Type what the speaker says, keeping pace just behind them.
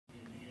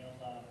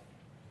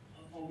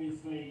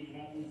obviously,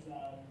 that was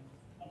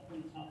a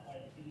pretty tough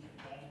way to finish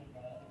the game with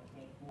the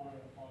third quarter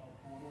and final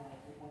quarter.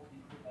 What do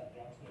you put that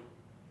down to?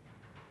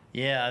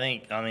 Yeah,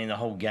 I mean, the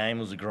whole game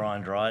was a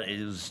grind, right?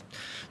 It was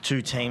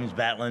two teams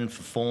battling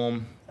for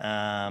form.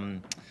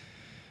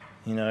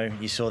 You know,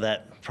 you saw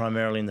that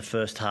primarily in the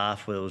first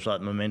half where it was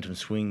like momentum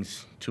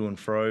swings to and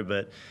fro,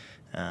 but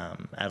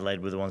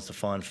Adelaide were the ones to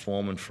find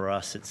form, and for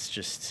us, it's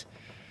just,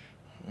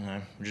 you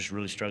know, we're just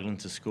really struggling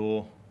to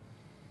score.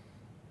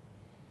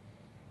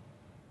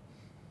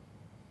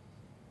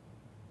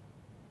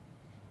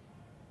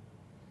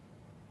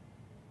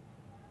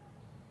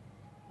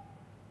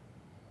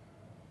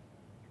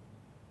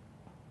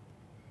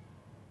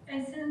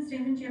 Jason,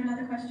 Stephen, do you have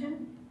another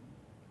question?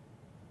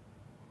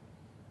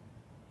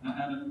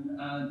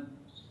 Adam,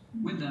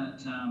 with that,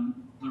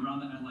 the run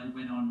that Adelaide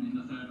went on in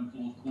the third and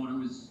fourth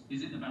quarter, is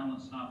it the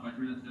balance halfway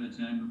through the third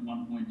term with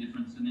 1 point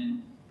difference, and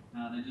then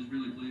they just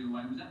really blew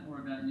away? Was that more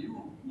about you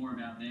or more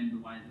about them,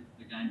 the way that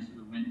the game sort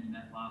of went in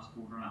that last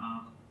quarter and a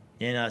half?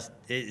 Yeah, no,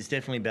 it's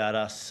definitely about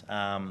us.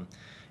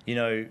 You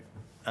know,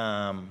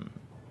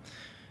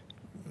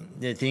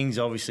 there are things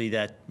obviously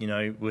that, you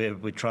know,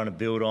 we're trying to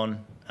build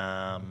on.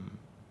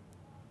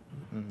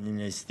 And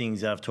there's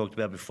things that I've talked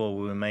about before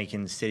we were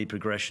making steady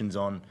progressions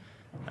on.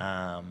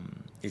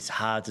 It's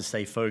hard to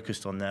stay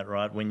focused on that,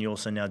 right, when you're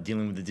also now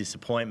dealing with the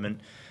disappointment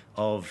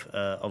of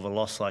a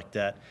loss like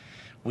that.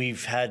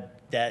 We've had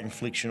that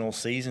infliction all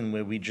season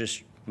where we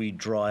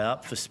dry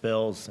up for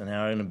spells and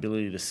our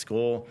inability to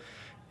score.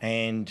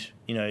 And,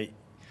 you know,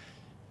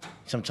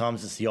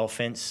 sometimes it's the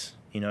offense.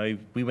 You know,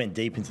 we went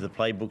deep into the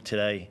playbook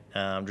today,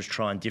 just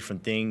trying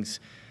different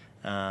things.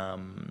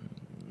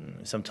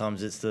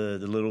 Sometimes it's the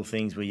little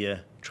things where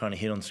you're trying to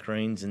hit on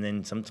screens, and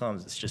then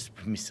sometimes it's just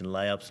missing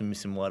layups and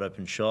missing wide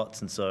open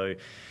shots. And so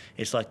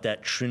it's like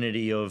that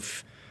trinity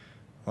of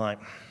like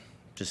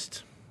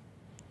just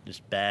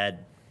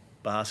bad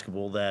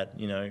basketball that,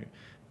 you know,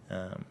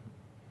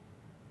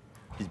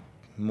 is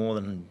more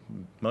than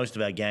most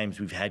of our games.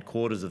 We've had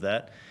quarters of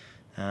that,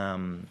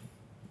 and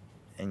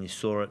you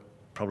saw it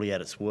probably at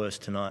its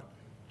worst tonight.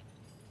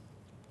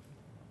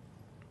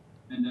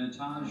 And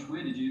Taj,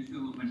 where did you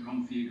feel it went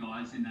wrong for you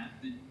guys in that?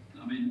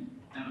 I mean,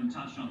 Adam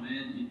touched on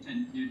there.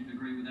 You'd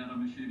agree with that,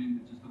 I'm assuming,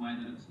 with just the way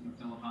that it sort of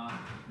fell apart,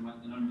 the way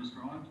that Adam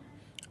described?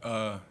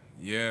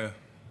 Yeah.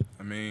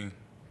 I mean,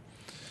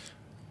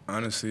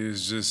 honestly,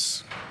 it's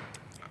just,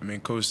 I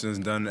mean, Coach has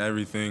done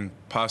everything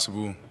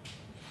possible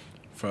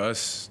for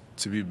us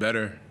to be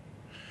better.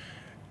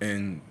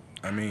 And,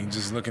 I mean,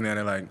 just looking at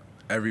it, like,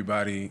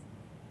 everybody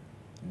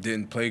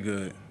didn't play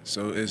good.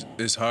 So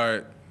it's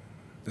hard.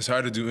 It's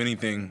hard to do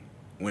anything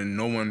when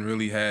no one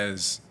really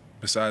has,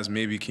 besides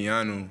maybe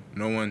Keanu,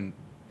 no one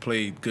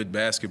played good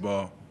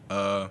basketball.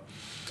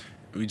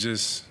 We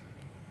just,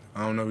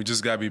 I don't know, we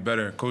just got to be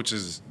better. Coach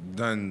has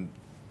done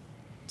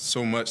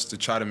so much to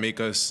try to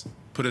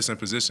put us in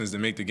positions to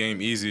make the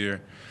game easier.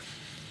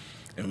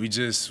 And we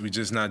just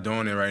not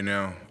doing it right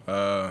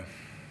now.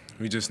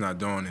 We just not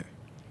doing it.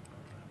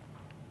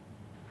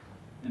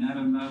 And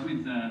Adam,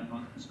 with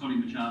Scotty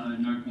Machado,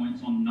 no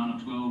points on none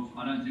of 12,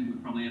 I don't think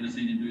we've probably ever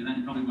seen him do that.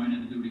 He probably won't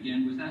ever do it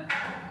again.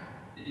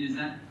 Is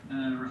that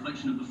a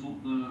reflection of the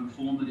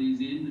form that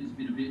he's in? It's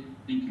been a bit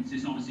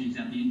inconsistent. Obviously, he's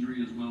had the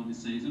injury as well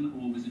this season,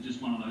 or was it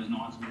just one of those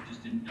nights where it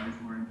just didn't go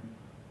for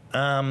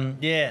him?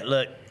 Yeah,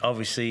 look,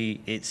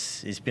 obviously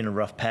it's been a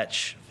rough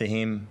patch for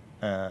him,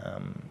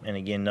 and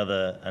again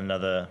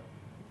another.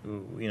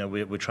 You know,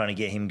 we're trying to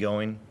get him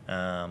going.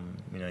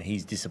 You know,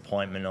 his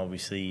disappointment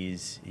obviously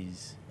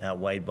is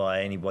outweighed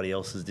by anybody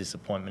else's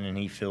disappointment, and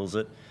he feels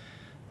it.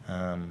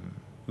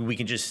 We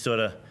can just sort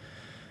of,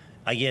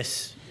 I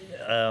guess,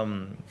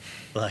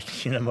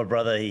 like, you know, my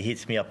brother, he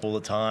hits me up all the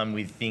time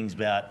with things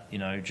about, you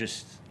know,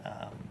 just,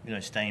 you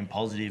know, staying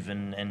positive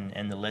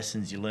and the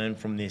lessons you learn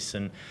from this.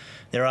 And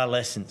there are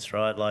lessons,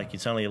 right? Like,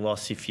 it's only a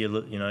loss if you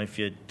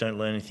don't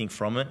learn anything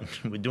from it.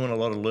 We're doing a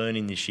lot of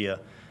learning this year.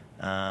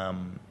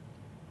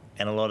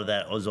 And a lot of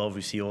that was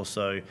obviously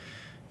also,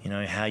 you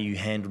know, how you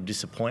handle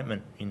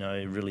disappointment. You know,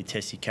 it really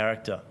tests your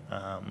character.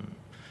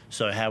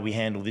 So how we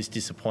handle this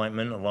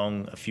disappointment,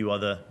 along a few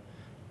other,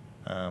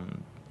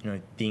 you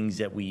know, things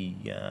that we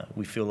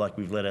feel like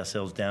we've let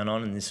ourselves down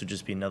on, and this will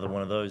just be another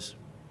one of those.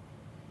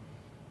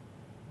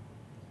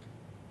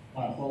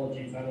 My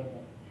apologies, I don't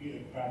know.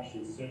 Computer crashed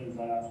as soon as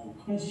I asked the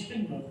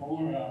question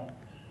before.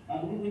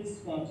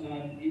 With Scott,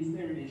 is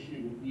there an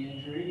issue with the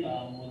injury?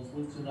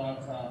 Was tonight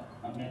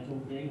a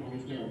mental thing, or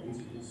is there a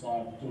physical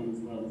side to it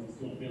as well? Is he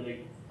still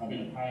feeling a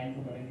bit of pain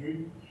from an injury?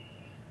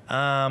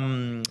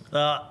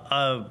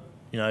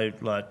 You know,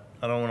 like,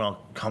 I don't want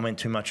to comment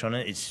too much on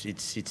it.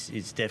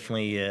 It's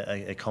definitely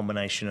a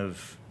combination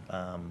of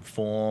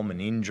form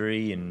and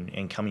injury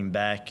and coming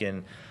back,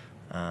 and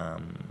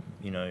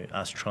you know,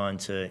 us trying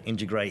to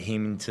integrate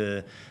him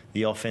into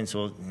the offense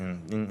or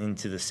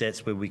into the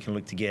sets where we can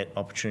look to get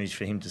opportunities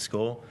for him to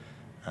score.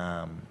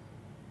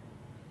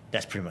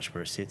 That's pretty much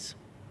where it sits.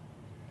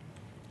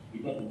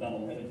 You've got the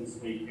doubleheader this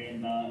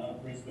weekend.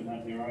 Brisbane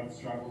have their own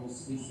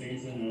struggles this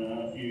season.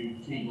 A few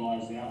key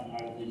guys out,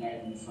 notably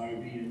Nathan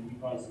Sobey, and you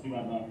guys do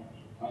have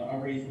a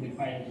reasonably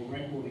favourable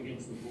record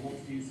against the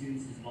Bullets. Do you see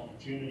this as an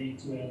opportunity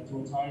to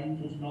atone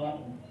for tonight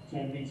and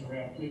turn things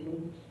around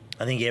quickly?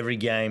 I think every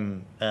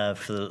game,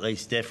 for at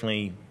least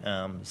definitely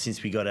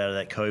since we got out of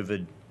that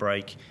COVID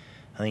break,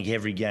 I think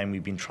every game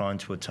we've been trying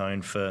to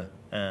atone for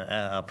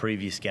our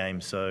previous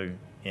game. So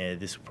yeah,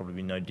 this will probably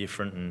be no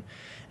different.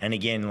 And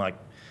again, like,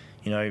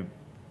 you know,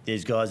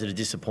 there's guys that are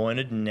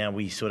disappointed, and now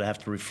we sort of have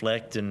to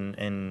reflect and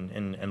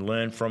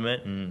learn from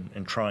it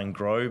and try and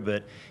grow.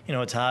 But, you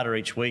know, it's harder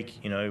each week.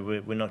 You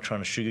know, we're not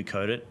trying to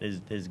sugarcoat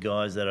it. There's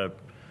guys that are,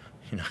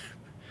 you know,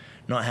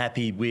 not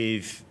happy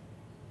with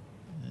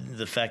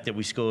the fact that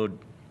we scored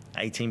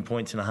 18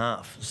 points and a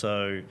half.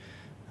 So,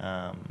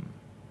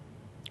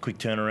 quick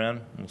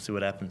turnaround. We'll see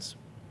what happens.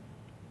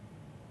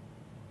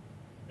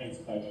 Thanks,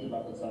 Coach. Good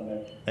luck on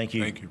Sunday. Thank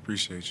you. Thank you.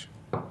 Appreciate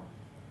you.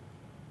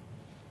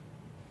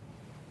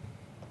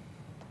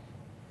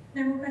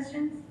 No more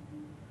questions?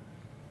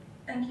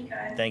 Thank you,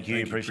 guys. Thank you.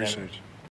 Thank you. Appreciate it. Appreciate you.